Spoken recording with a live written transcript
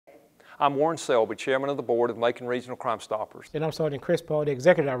I'm Warren Selby, Chairman of the Board of Macon Regional Crimestoppers. And I'm Sergeant Chris Paul, the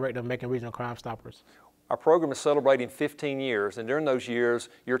Executive Director of Macon Regional Crimestoppers. Our program is celebrating 15 years, and during those years,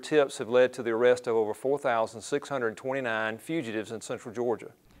 your tips have led to the arrest of over 4,629 fugitives in Central Georgia.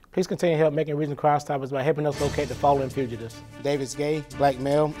 Please continue to help Macon Regional Crimestoppers by helping us locate the following fugitives. Davis Gay, black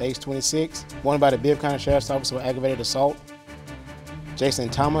male, age 26, wanted by the Bibb County Sheriff's Office for aggravated assault. Jason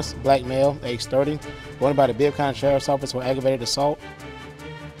Thomas, black male, age 30, wanted by the Bibb County Sheriff's Office for aggravated assault.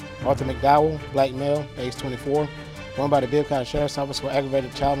 Arthur McDowell, black male, age 24, wanted by the Bibb County Sheriff's Office for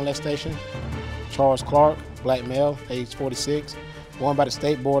aggravated child molestation. Charles Clark, black male, age 46, wanted by the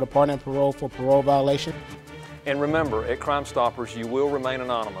State Board of Pardon and Parole for parole violation. And remember, at Crimestoppers, you will remain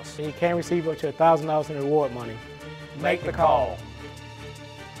anonymous. And you can receive up to $1,000 in reward money. Make the call.